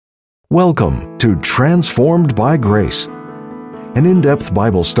Welcome to Transformed by Grace, an in-depth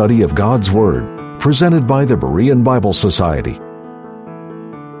Bible study of God's Word, presented by the Berean Bible Society.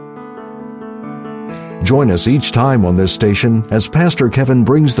 Join us each time on this station as Pastor Kevin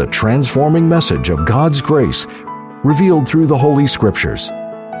brings the transforming message of God's grace revealed through the Holy Scriptures.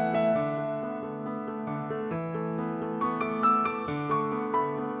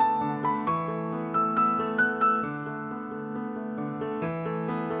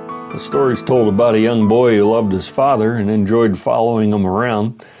 The story's told about a young boy who loved his father and enjoyed following him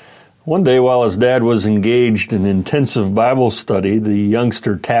around. One day, while his dad was engaged in intensive Bible study, the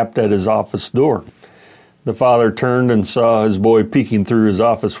youngster tapped at his office door. The father turned and saw his boy peeking through his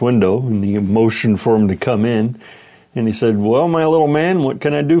office window, and he motioned for him to come in. And he said, "Well, my little man, what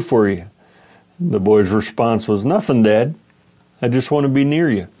can I do for you?" The boy's response was, "Nothing, Dad. I just want to be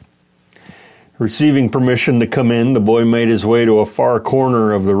near you." Receiving permission to come in, the boy made his way to a far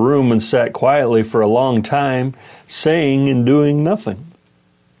corner of the room and sat quietly for a long time, saying and doing nothing.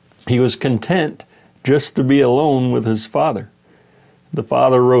 He was content just to be alone with his father. The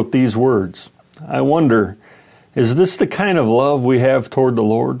father wrote these words, "I wonder, is this the kind of love we have toward the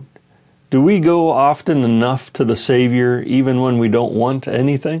Lord? Do we go often enough to the Savior even when we don't want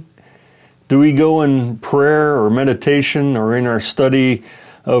anything? Do we go in prayer or meditation or in our study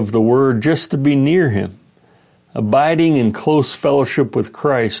of the Word just to be near Him? Abiding in close fellowship with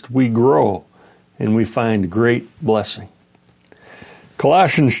Christ, we grow and we find great blessing."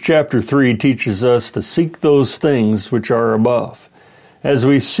 Colossians chapter 3 teaches us to seek those things which are above. As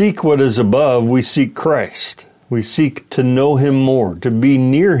we seek what is above, we seek Christ. We seek to know Him more, to be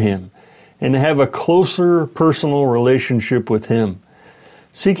near Him, and to have a closer personal relationship with Him.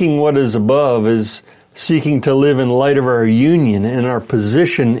 Seeking what is above is seeking to live in light of our union and our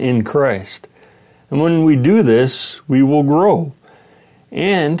position in Christ. And when we do this, we will grow.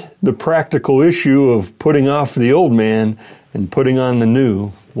 And the practical issue of putting off the old man and putting on the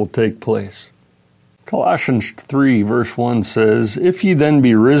new will take place. Colossians 3 verse 1 says, "If ye then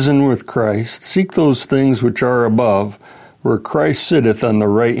be risen with Christ, seek those things which are above, where Christ sitteth on the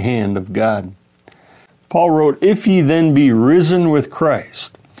right hand of God." Paul wrote, "If ye then be risen with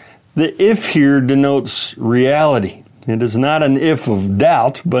Christ." The "if" here denotes reality. It is not an if of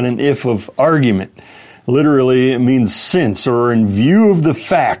doubt, but an if of argument. Literally, it means since, or in view of the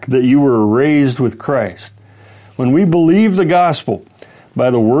fact that you were raised with Christ. When we believe the gospel, by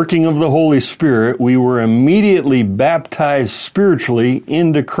the working of the Holy Spirit, we were immediately baptized spiritually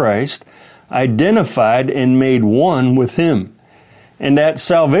into Christ, identified and made one with Him. And at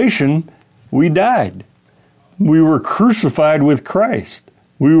salvation, we died. We were crucified with Christ.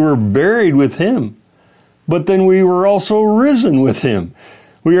 We were buried with Him, but then we were also risen with Him.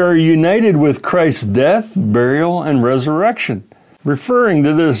 We are united with Christ's death, burial, and resurrection. Referring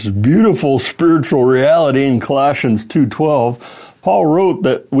to this beautiful spiritual reality in Colossians 2:12, Paul wrote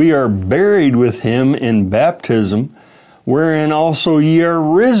that we are buried with Him in baptism, wherein also ye are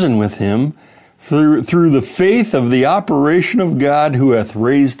risen with Him through the faith of the operation of God who hath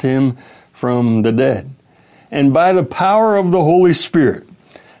raised Him from the dead. And by the power of the Holy Spirit,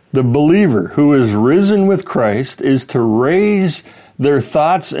 the believer who is risen with Christ is to raise their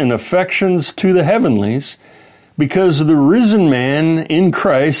thoughts and affections to the heavenlies, because the risen man in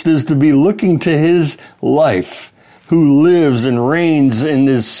Christ is to be looking to his life, who lives and reigns and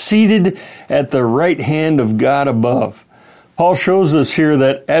is seated at the right hand of God above. Paul shows us here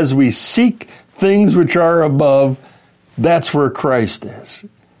that as we seek things which are above, that's where Christ is.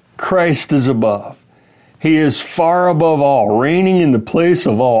 Christ is above. He is far above all, reigning in the place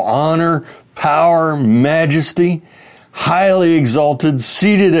of all honor, power, majesty, highly exalted,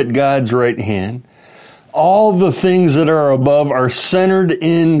 seated at God's right hand. All the things that are above are centered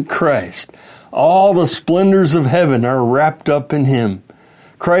in Christ. All the splendors of heaven are wrapped up in Him.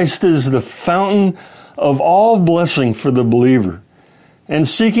 Christ is the fountain of all blessing for the believer. And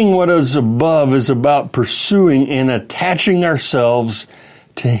seeking what is above is about pursuing and attaching ourselves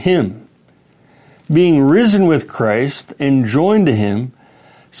to Him. Being risen with Christ and joined to Him,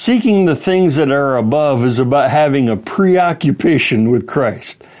 seeking the things that are above is about having a preoccupation with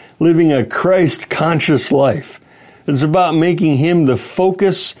Christ, living a Christ-conscious life. It's about making Him the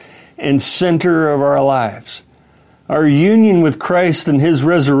focus and center of our lives. Our union with Christ and His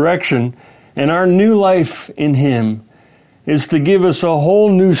resurrection and our new life in Him is to give us a whole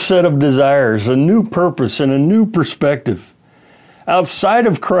new set of desires, a new purpose, and a new perspective. Outside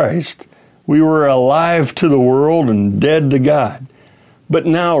of Christ, we were alive to the world and dead to God. But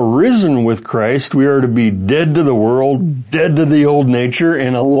now risen with Christ, we are to be dead to the world, dead to the old nature,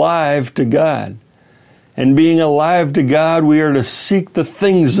 and alive to God. And being alive to God, we are to seek the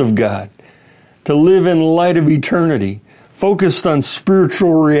things of God, to live in light of eternity, focused on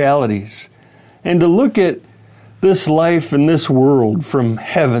spiritual realities, and to look at this life and this world from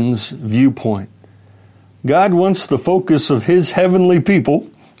heaven's viewpoint. God wants the focus of His heavenly people,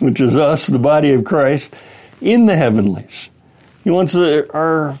 which is us, the body of Christ, in the heavenlies. He wants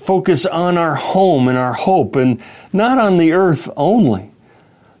our focus on our home and our hope, and not on the earth only.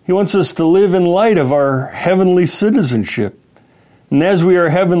 He wants us to live in light of our heavenly citizenship. And as we are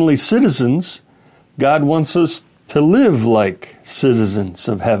heavenly citizens, God wants us to live like citizens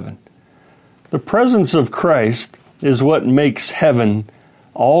of heaven. The presence of Christ is what makes heaven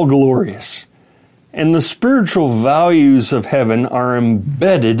all glorious. And the spiritual values of heaven are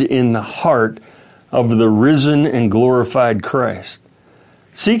embedded in the heart of the risen and glorified Christ.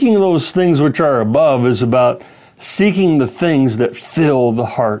 Seeking those things which are above is about seeking the things that fill the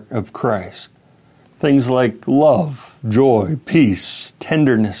heart of Christ. Things like love, joy, peace,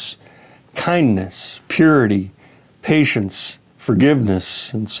 tenderness, kindness, purity, patience,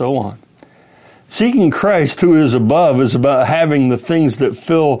 forgiveness, and so on. Seeking Christ, who is above, is about having the things that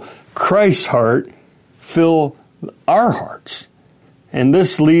fill Christ's heart fill our hearts. And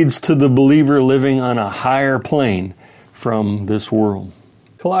this leads to the believer living on a higher plane from this world.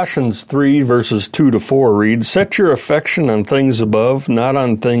 Colossians 3 verses 2-4 reads, "Set your affection on things above, not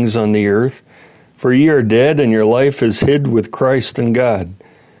on things on the earth. For ye are dead, and your life is hid with Christ in God.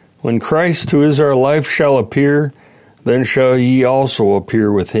 When Christ, who is our life, shall appear, then shall ye also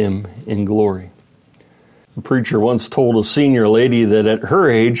appear with Him in glory." The preacher once told a senior lady that at her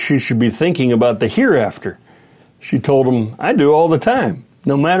age she should be thinking about the hereafter. She told him, "I do all the time.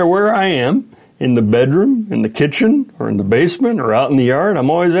 No matter where I am, in the bedroom, in the kitchen, or in the basement, or out in the yard,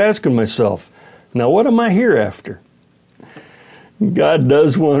 I'm always asking myself, now what am I hereafter?" God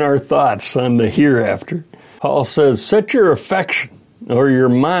does want our thoughts on the hereafter. Paul says, set your affection, or your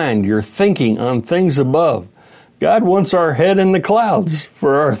mind, your thinking on things above. God wants our head in the clouds,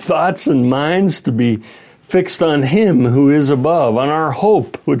 for our thoughts and minds to be fixed on Him who is above, on our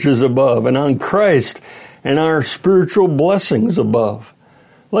hope which is above, and on Christ and our spiritual blessings above.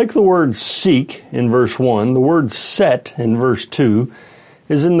 Like the word seek in verse 1, the word set in verse 2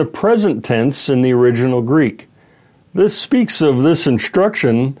 is in the present tense in the original Greek. This speaks of this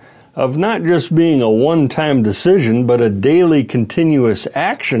instruction of not just being a one-time decision, but a daily continuous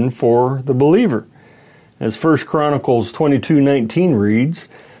action for the believer. As 1 Chronicles 22:19 reads,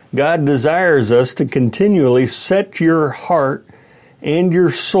 God desires us to continually set your heart and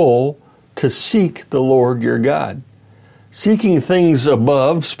your soul to seek the Lord your God. Seeking things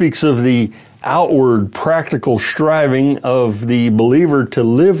above speaks of the outward practical striving of the believer to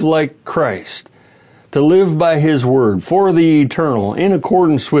live like Christ, to live by His word for the eternal in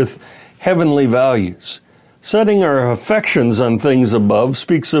accordance with heavenly values. Setting our affections on things above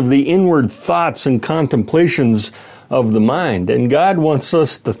speaks of the inward thoughts and contemplations of the mind, and God wants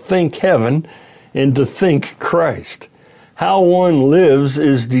us to think heaven and to think Christ. How one lives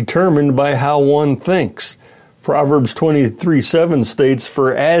is determined by how one thinks. Proverbs 23:7 states,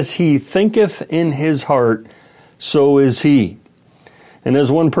 "For as he thinketh in his heart, so is he." And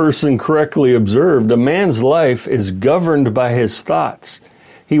as one person correctly observed, a man's life is governed by his thoughts.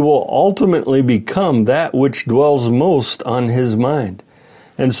 He will ultimately become that which dwells most on his mind.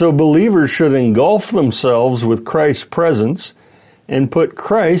 And so believers should engulf themselves with Christ's presence and put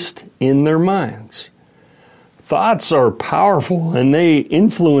Christ in their minds. Thoughts are powerful and they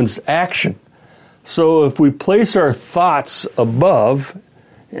influence action. So if we place our thoughts above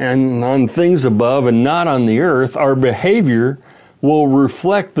and on things above and not on the earth, our behavior will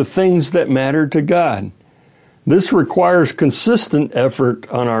reflect the things that matter to God. This requires consistent effort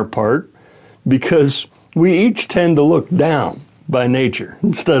on our part because we each tend to look down by nature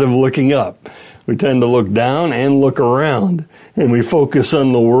instead of looking up. We tend to look down and look around, and we focus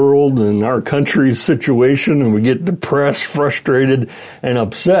on the world and our country's situation, and we get depressed, frustrated, and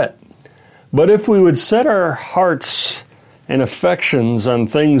upset. But if we would set our hearts and affections on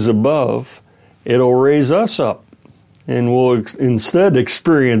things above, it'll raise us up, and we'll instead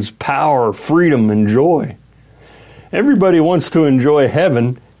experience power, freedom, and joy. Everybody wants to enjoy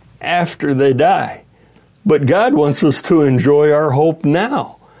heaven after they die, but God wants us to enjoy our hope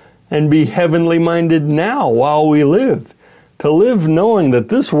now and be heavenly minded now while we live, to live knowing that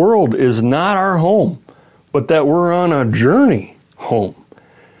this world is not our home, but that we're on a journey home.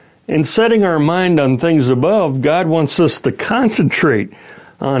 In setting our mind on things above, God wants us to concentrate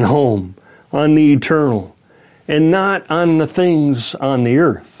on home, on the eternal, and not on the things on the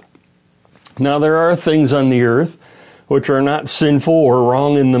earth. Now, there are things on the earth which are not sinful or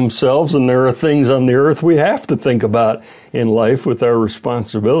wrong in themselves, and there are things on the earth we have to think about in life with our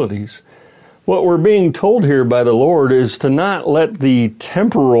responsibilities. What we're being told here by the Lord is to not let the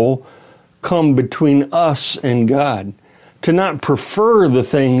temporal come between us and God, to not prefer the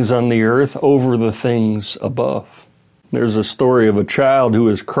things on the earth over the things above. There's a story of a child who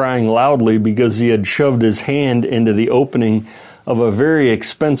was crying loudly because he had shoved his hand into the opening of a very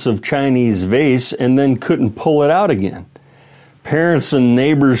expensive Chinese vase and then couldn't pull it out again. Parents and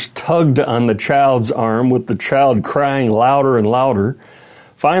neighbors tugged on the child's arm with the child crying louder and louder.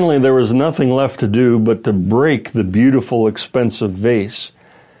 Finally, there was nothing left to do but to break the beautiful, expensive vase.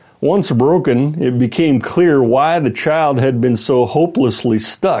 Once broken, it became clear why the child had been so hopelessly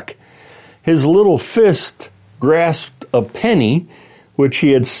stuck. His little fist grasped a penny, which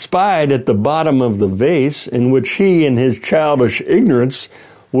he had spied at the bottom of the vase, and which he, in his childish ignorance,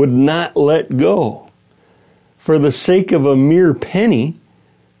 would not let go. For the sake of a mere penny,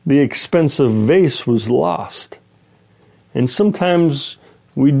 the expensive vase was lost. And sometimes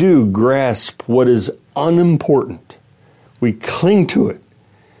we do grasp what is unimportant. We cling to it.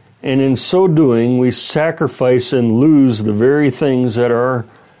 And in so doing, we sacrifice and lose the very things that are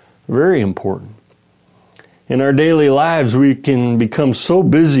very important. In our daily lives, we can become so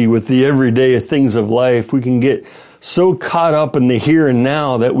busy with the everyday things of life. We can get so caught up in the here and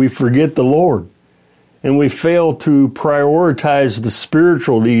now that we forget the Lord. And we fail to prioritize the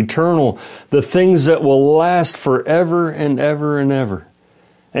spiritual, the eternal, the things that will last forever and ever and ever.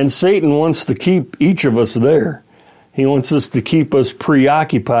 And Satan wants to keep each of us there. He wants us to keep us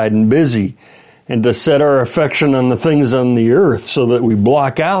preoccupied and busy and to set our affection on the things on the earth so that we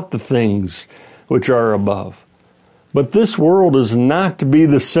block out the things which are above. But this world is not to be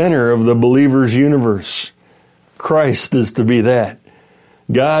the center of the believer's universe. Christ is to be that.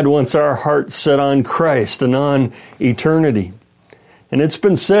 God wants our hearts set on Christ and on eternity. And it's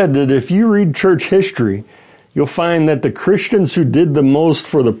been said that if you read church history, you'll find that the Christians who did the most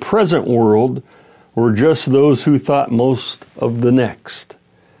for the present world were just those who thought most of the next.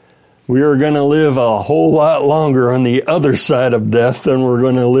 We are going to live a whole lot longer on the other side of death than we're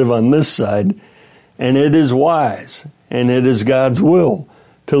going to live on this side. And it is wise, and it is God's will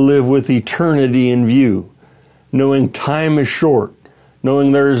to live with eternity in view, knowing time is short,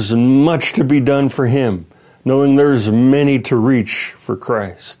 knowing there's much to be done for Him, knowing there's many to reach for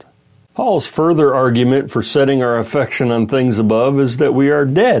Christ. Paul's further argument for setting our affection on things above is that we are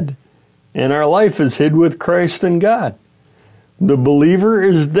dead, and our life is hid with Christ in God. The believer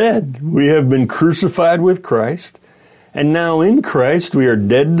is dead. We have been crucified with Christ, and now in Christ we are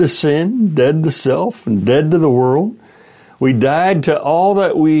dead to sin, dead to self, and dead to the world. We died to all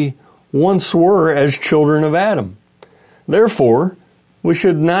that we once were as children of Adam. Therefore, we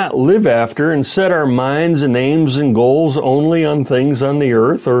should not live after and set our minds and aims and goals only on things on the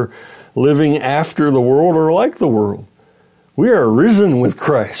earth or living after the world or like the world. We are risen with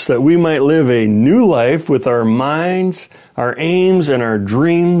Christ that we might live a new life with our minds, our aims, and our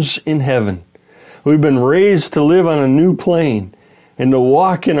dreams in heaven. We've been raised to live on a new plane and to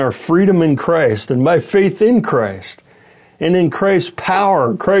walk in our freedom in Christ and by faith in Christ and in Christ's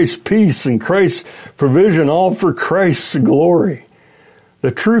power, Christ's peace, and Christ's provision, all for Christ's glory. The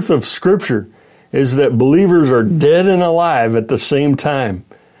truth of Scripture is that believers are dead and alive at the same time.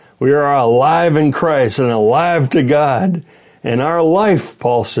 We are alive in Christ and alive to God. And our life,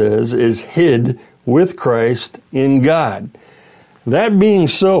 Paul says, is hid with Christ in God. That being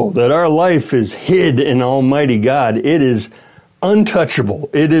so, that our life is hid in Almighty God, it is untouchable.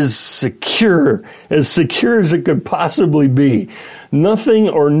 It is secure as it could possibly be. Nothing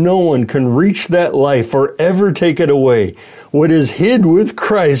or no one can reach that life or ever take it away. What is hid with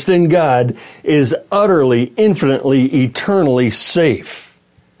Christ in God is utterly, infinitely, eternally safe.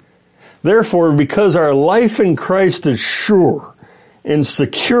 Therefore, because our life in Christ is sure and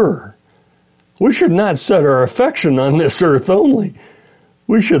secure, we should not set our affection on this earth only.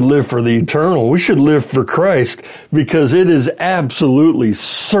 We should live for the eternal. We should live for Christ because it is absolutely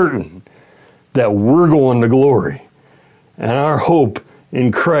certain that we're going to glory. And our hope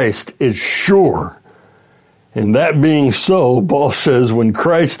in Christ is sure. And that being so, Paul says, when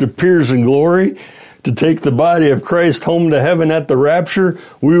Christ appears in glory to take the body of Christ home to heaven at the rapture,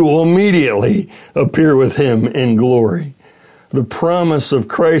 we will immediately appear with Him in glory. The promise of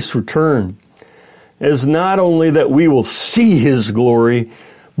Christ's return is not only that we will see His glory,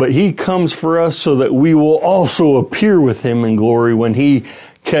 but He comes for us so that we will also appear with Him in glory when He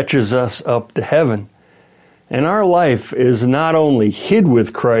catches us up to heaven. And our life is not only hid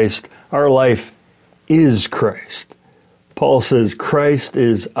with Christ, our life is Christ. Paul says Christ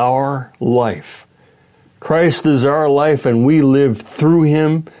is our life. Christ is our life, and we live through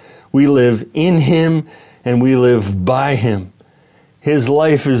Him, we live in Him, and we live by Him. His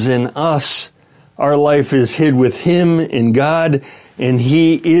life is in us. Our life is hid with Him in God, and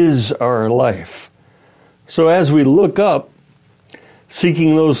He is our life. So as we look up,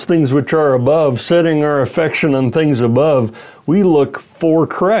 seeking those things which are above, setting our affection on things above, we look for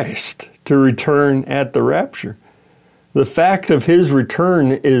Christ to return at the rapture. The fact of His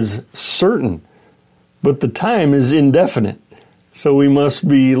return is certain, but the time is indefinite. So we must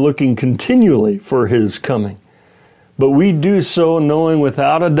be looking continually for His coming. But we do so knowing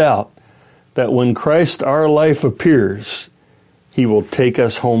without a doubt that when Christ our life appears, He will take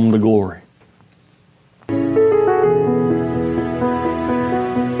us home to glory.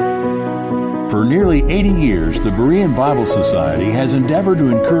 For nearly 80 years, the Berean Bible Society has endeavored to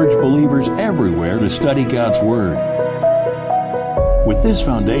encourage believers everywhere to study God's Word. With this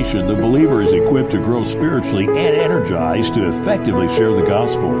foundation, the believer is equipped to grow spiritually and energized to effectively share the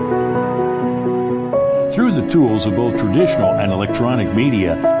gospel. Through the tools of both traditional and electronic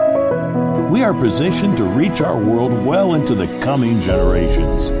media, we are positioned to reach our world well into the coming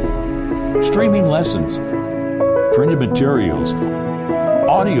generations. Streaming lessons, printed materials,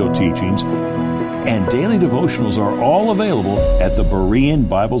 audio teachings, and daily devotionals are all available at the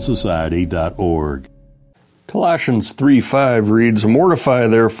BereanBibleSociety.org. Colossians 3:5 reads, "Mortify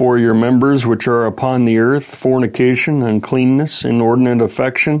therefore your members which are upon the earth, fornication, uncleanness, inordinate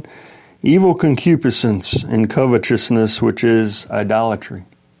affection, evil concupiscence, and covetousness, which is idolatry."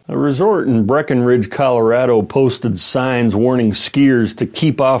 A resort in Breckenridge, Colorado posted signs warning skiers to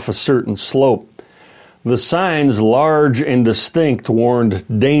keep off a certain slope. The signs, large and distinct, warned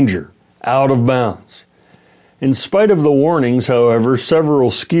danger, out of bounds. In spite of the warnings, however, several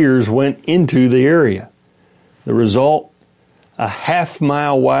skiers went into the area. The result? A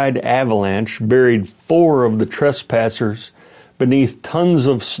half-mile wide avalanche buried 4 of the trespassers beneath tons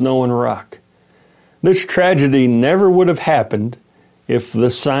of snow and rock. This tragedy never would have happened if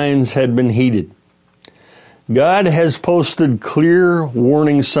the signs had been heeded. God has posted clear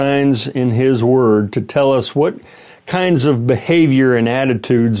warning signs in His Word to tell us what kinds of behavior and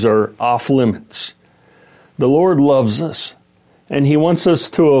attitudes are off limits. The Lord loves us, and He wants us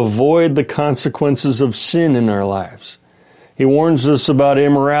to avoid the consequences of sin in our lives. He warns us about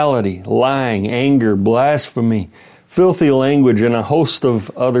immorality, lying, anger, blasphemy, filthy language, and a host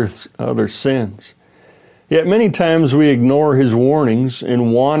of other sins. Yet many times we ignore His warnings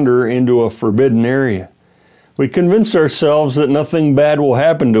and wander into a forbidden area. We convince ourselves that nothing bad will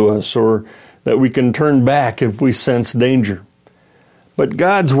happen to us or that we can turn back if we sense danger. But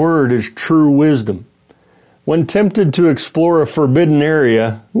God's Word is true wisdom. When tempted to explore a forbidden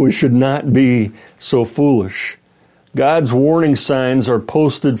area, we should not be so foolish. God's warning signs are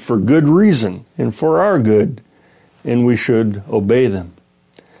posted for good reason and for our good, and we should obey them.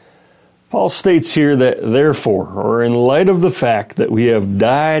 Paul states here that therefore, or in light of the fact that we have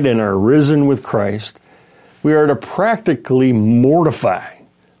died and are risen with Christ, we are to practically mortify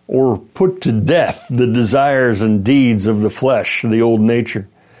or put to death the desires and deeds of the flesh, the old nature.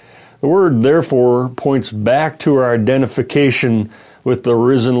 The word therefore points back to our identification with the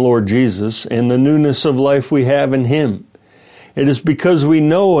risen Lord Jesus and the newness of life we have in Him. It is because we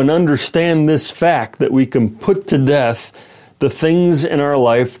know and understand this fact that we can put to death the things in our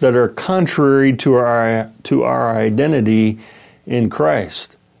life that are contrary to our identity in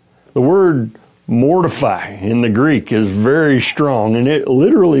Christ. The word mortify in the Greek is very strong, and it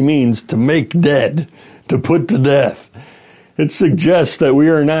literally means to make dead, to put to death. It suggests that we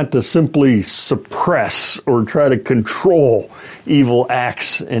are not to simply suppress or try to control evil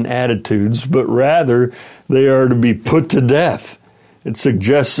acts and attitudes, but rather they are to be put to death. It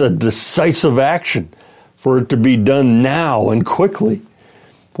suggests a decisive action for it to be done now and quickly.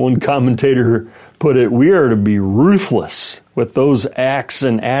 One commentator put it, we are to be ruthless with those acts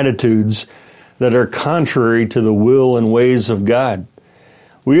and attitudes that are contrary to the will and ways of God.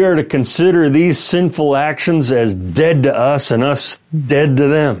 We are to consider these sinful actions as dead to us and us dead to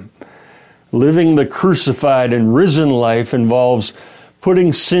them. Living the crucified and risen life involves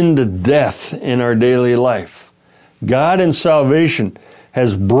putting sin to death in our daily life. God in salvation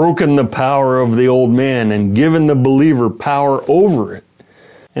has broken the power of the old man and given the believer power over it.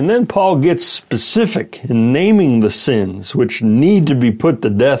 And then Paul gets specific in naming the sins which need to be put to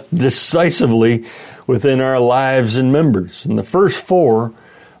death decisively within our lives and members. And the first 4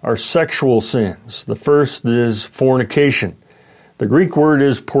 are sexual sins. The first is fornication. The Greek word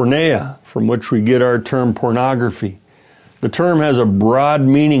is porneia, from which we get our term pornography. The term has a broad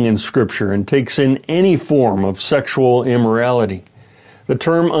meaning in Scripture and takes in any form of sexual immorality. The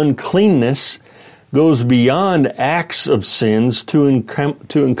term uncleanness goes beyond acts of sins to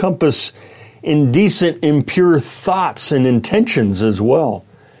encompass indecent, impure thoughts and intentions as well.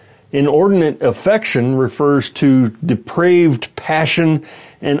 Inordinate affection refers to depraved passion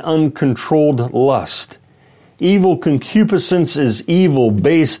and uncontrolled lust. Evil concupiscence is evil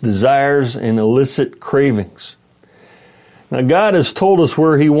base desires and illicit cravings. Now, God has told us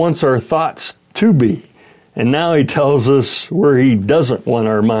where He wants our thoughts to be, and now He tells us where He doesn't want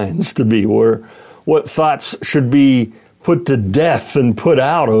our minds to be, what thoughts should be put to death and put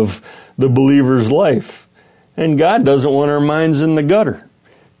out of the believer's life. And God doesn't want our minds in the gutter.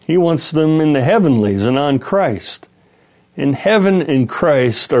 He wants them in the heavenlies and on Christ. And heaven and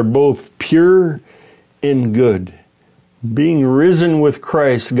Christ are both pure and good. Being risen with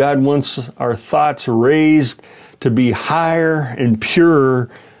Christ, God wants our thoughts raised to be higher and purer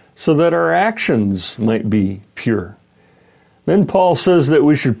so that our actions might be pure. Then Paul says that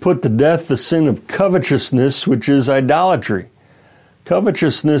we should put to death the sin of covetousness, which is idolatry.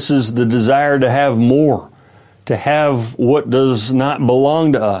 Covetousness is the desire to have more, to have what does not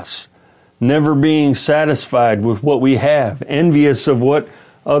belong to us, never being satisfied with what we have, envious of what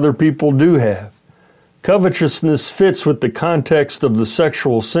other people do have. Covetousness fits with the context of the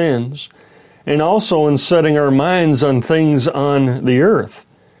sexual sins and also in setting our minds on things on the earth.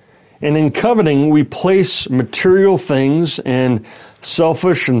 And in coveting, we place material things and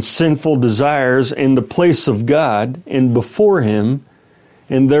selfish and sinful desires in the place of God and before Him,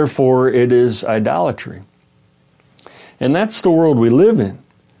 and therefore it is idolatry. And that's the world we live in.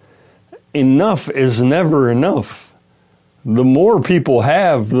 Enough is never enough. The more people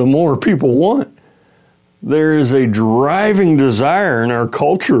have, the more people want. There is a driving desire in our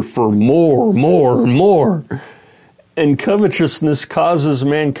culture for more, more, and more. And covetousness causes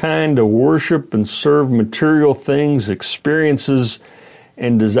mankind to worship and serve material things, experiences,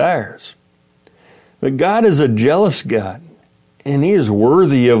 and desires. But God is a jealous God, and He is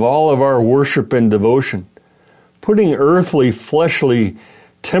worthy of all of our worship and devotion. Putting earthly, fleshly,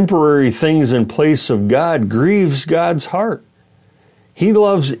 temporary things in place of God grieves God's heart. He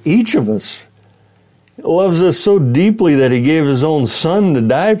loves each of us. He loves us so deeply that He gave His own Son to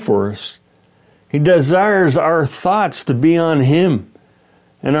die for us. He desires our thoughts to be on Him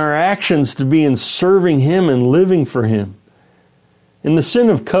and our actions to be in serving Him and living for Him. And the sin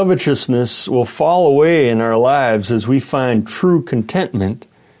of covetousness will fall away in our lives as we find true contentment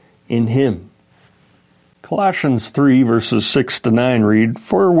in Him. Colossians 3 verses 6 to 9 read,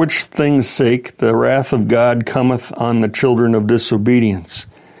 "For which things' sake the wrath of God cometh on the children of disobedience,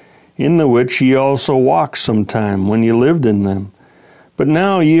 in the which ye also walked sometime when ye lived in them. But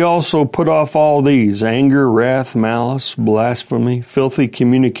now ye also put off all these, anger, wrath, malice, blasphemy, filthy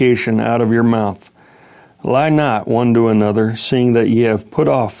communication out of your mouth. Lie not one to another, seeing that ye have put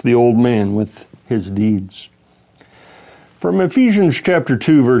off the old man with his deeds." From Ephesians chapter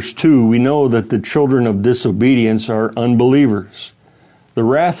 2, verse 2, we know that the children of disobedience are unbelievers. The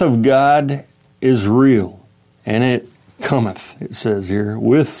wrath of God is real, and it cometh, it says here,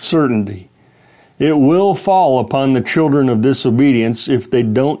 with certainty. It will fall upon the children of disobedience if they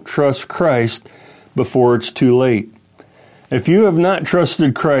don't trust Christ before it's too late. If you have not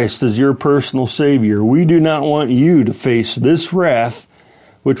trusted Christ as your personal Savior, we do not want you to face this wrath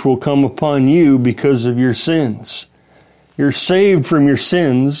which will come upon you because of your sins. You're saved from your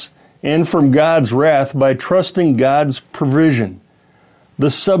sins and from God's wrath by trusting God's provision.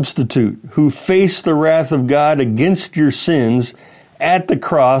 The substitute who faced the wrath of God against your sins at the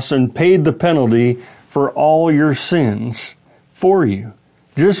cross and paid the penalty for all your sins for you.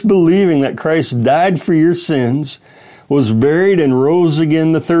 Just believing that Christ died for your sins, was buried and rose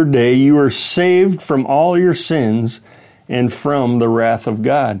again the third day, you are saved from all your sins and from the wrath of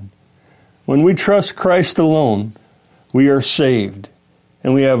God. When we trust Christ alone, we are saved,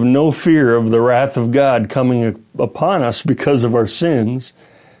 and we have no fear of the wrath of God coming upon us because of our sins,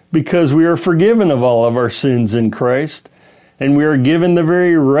 because we are forgiven of all of our sins in Christ, and we are given the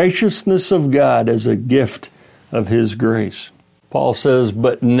very righteousness of God as a gift of His grace. Paul says,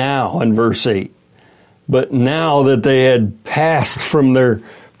 but now, in verse 8, but now that they had passed from their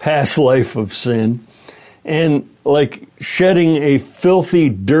past life of sin, and like shedding a filthy,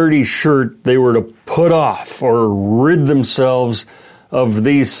 dirty shirt, they were to put off or rid themselves of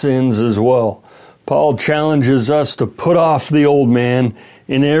these sins as well. Paul challenges us to put off the old man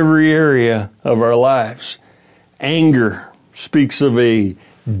in every area of our lives. Anger speaks of a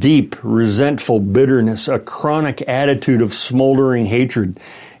deep, resentful bitterness, a chronic attitude of smoldering hatred.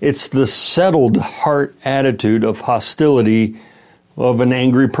 It's the settled heart attitude of hostility of an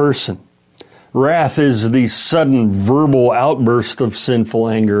angry person. Wrath is the sudden verbal outburst of sinful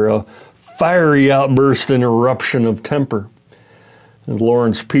anger, a fiery outburst and eruption of temper. As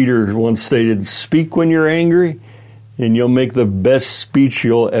Lawrence Peter once stated, speak when you're angry, and you'll make the best speech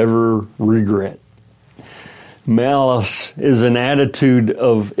you'll ever regret. Malice is an attitude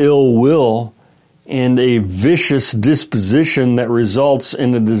of ill will and a vicious disposition that results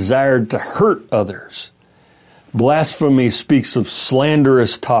in a desire to hurt others. Blasphemy speaks of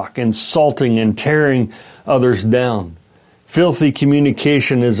slanderous talk, insulting and tearing others down. Filthy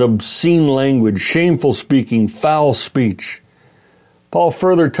communication is obscene language, shameful speaking, foul speech. Paul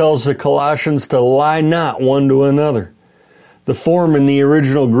further tells the Colossians to lie not one to another. The form in the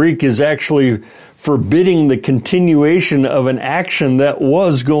original Greek is actually forbidding the continuation of an action that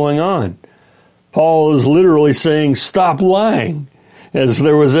was going on. Paul is literally saying, stop lying, as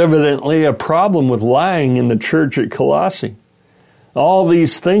there was evidently a problem with lying in the church at Colossae. All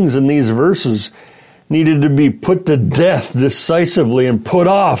these things in these verses needed to be put to death decisively and put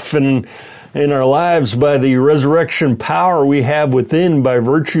off in our lives by the resurrection power we have within by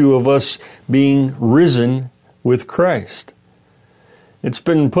virtue of us being risen with Christ. It's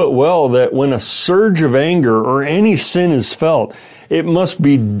been put well that when a surge of anger or any sin is felt, it must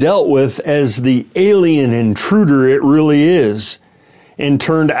be dealt with as the alien intruder it really is, and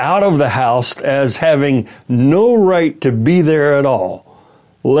turned out of the house as having no right to be there at all,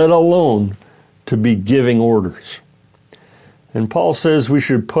 let alone to be giving orders. And Paul says we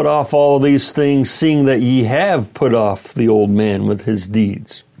should put off all these things, seeing that ye have put off the old man with his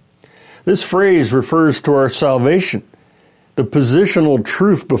deeds. This phrase refers to our salvation, the positional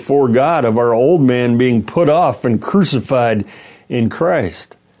truth before God of our old man being put off and crucified in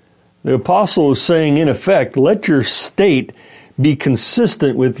Christ. The apostle is saying, in effect, let your state be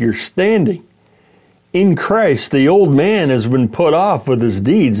consistent with your standing. In Christ, the old man has been put off with his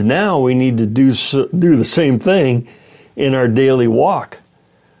deeds. Now we need to do the same thing in our daily walk.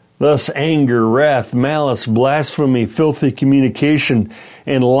 Thus, anger, wrath, malice, blasphemy, filthy communication,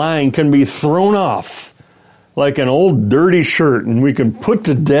 and lying can be thrown off like an old dirty shirt, and we can put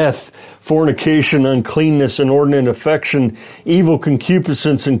to death fornication, uncleanness, inordinate affection, evil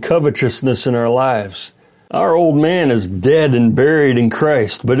concupiscence, and covetousness in our lives. Our old man is dead and buried in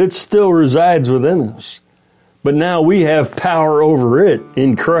Christ, but it still resides within us. But now we have power over it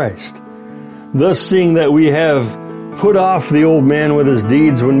in Christ. Thus, seeing that we have put off the old man with his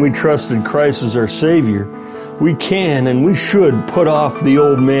deeds when we trusted Christ as our Savior, we can and we should put off the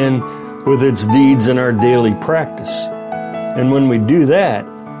old man with its deeds in our daily practice. And when we do that,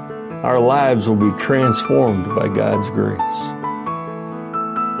 our lives will be transformed by God's grace.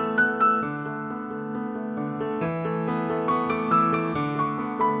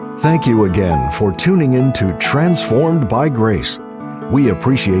 Thank you again for tuning in to Transformed by Grace. We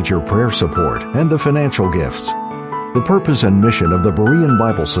appreciate your prayer support and the financial gifts. The purpose and mission of the Berean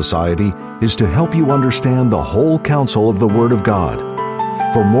Bible Society is to help you understand the whole counsel of the Word of God.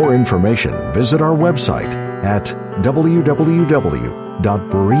 For more information, visit our website at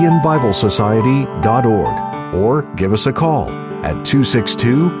www.bereanbiblesociety.org or give us a call at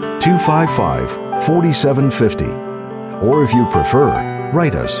 262-255-4750. Or if you prefer,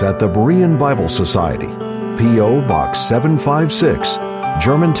 write us at the Berean Bible Society, P.O. Box 756,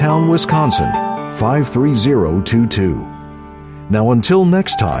 Germantown, Wisconsin, 53022. Now until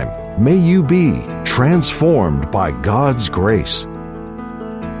next time, may you be transformed by God's grace.